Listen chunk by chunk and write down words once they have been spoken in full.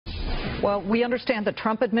Well, we understand the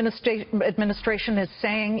Trump administration is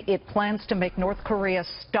saying it plans to make North Korea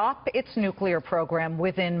stop its nuclear program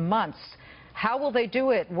within months. How will they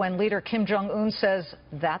do it when leader Kim Jong-un says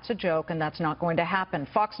that's a joke and that's not going to happen?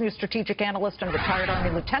 Fox News strategic analyst and retired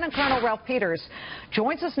Army Lieutenant Colonel Ralph Peters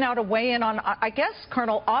joins us now to weigh in on, I guess,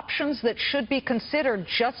 Colonel, options that should be considered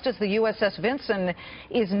just as the USS Vinson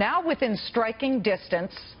is now within striking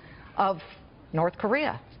distance of North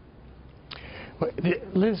Korea.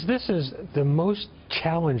 Liz, this is the most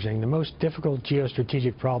challenging, the most difficult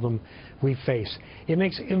geostrategic problem we face. It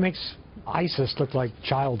makes ISIS look like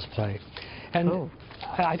child's play. And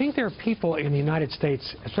I think there are people in the United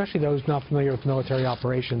States, especially those not familiar with military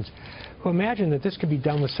operations, who imagine that this could be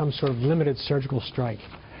done with some sort of limited surgical strike.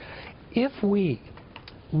 If we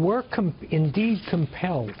were indeed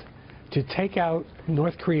compelled to take out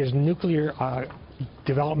North Korea's nuclear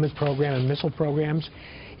development program and missile programs,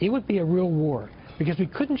 it would be a real war. Because we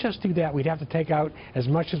couldn't just do that. We'd have to take out as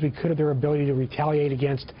much as we could of their ability to retaliate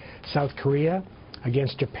against South Korea,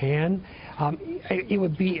 against Japan. It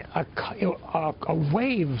would be a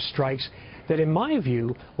wave of strikes that, in my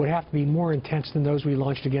view, would have to be more intense than those we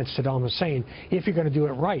launched against Saddam Hussein if you're going to do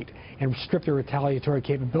it right and strip their retaliatory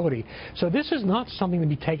capability. So this is not something to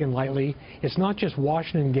be taken lightly. It's not just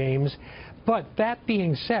Washington games. But that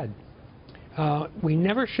being said, we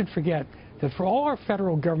never should forget that for all our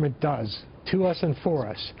federal government does to us and for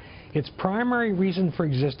us, its primary reason for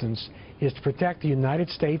existence is to protect the United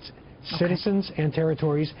States citizens and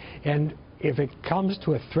territories, and if it comes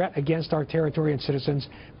to a threat against our territory and citizens,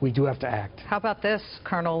 we do have to act. How about this,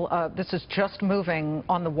 Colonel? This is just moving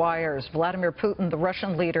on the wires. Vladimir Putin, the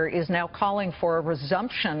Russian leader, is now calling for a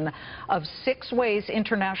resumption of 6 ways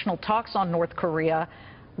international talks on North Korea.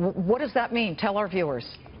 What does that mean? Tell our viewers.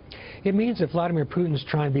 It means that Vladimir Putin is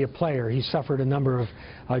trying to be a player. He's suffered a number of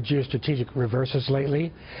geostrategic reverses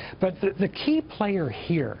lately. But the key player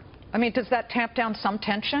here... I mean, does that tamp down some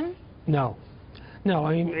tension? No. No,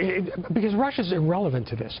 I mean, because Russia's irrelevant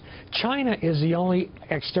to this. China is the only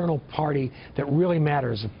external party that really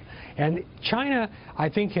matters. And China, I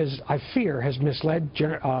think, I fear, has misled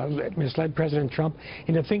President Trump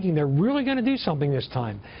into thinking they're really going to do something this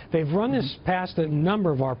time. They've run this past a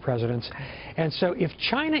number of our presidents. And so if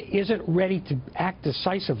China isn't ready to act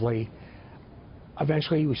decisively,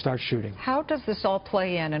 eventually we start shooting. How does this all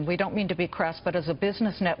play in? And we don't mean to be crass, but as a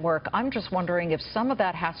business network, I'm just wondering if some of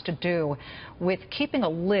that has to do with keeping a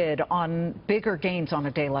lid on bigger gains on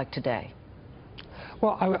a day like today.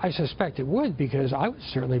 Well, I suspect it would, because I would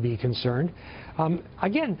certainly be concerned.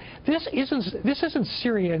 Again, this isn't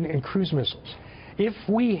Syria and cruise missiles. If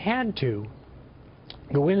we had to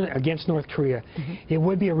go in against North Korea, it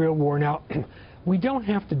would be a real war. Now, we don't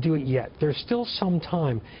have to do it yet. There's still some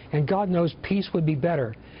time, and God knows peace would be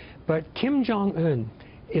better. But Kim Jong-un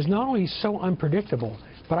is not only so unpredictable,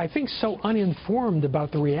 but I think so uninformed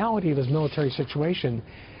about the reality of his military situation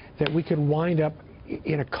that we could wind up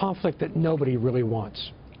in a conflict that nobody really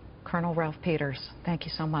wants. Colonel Ralph Peters, thank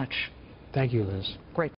you so much. Thank you, Liz. Great.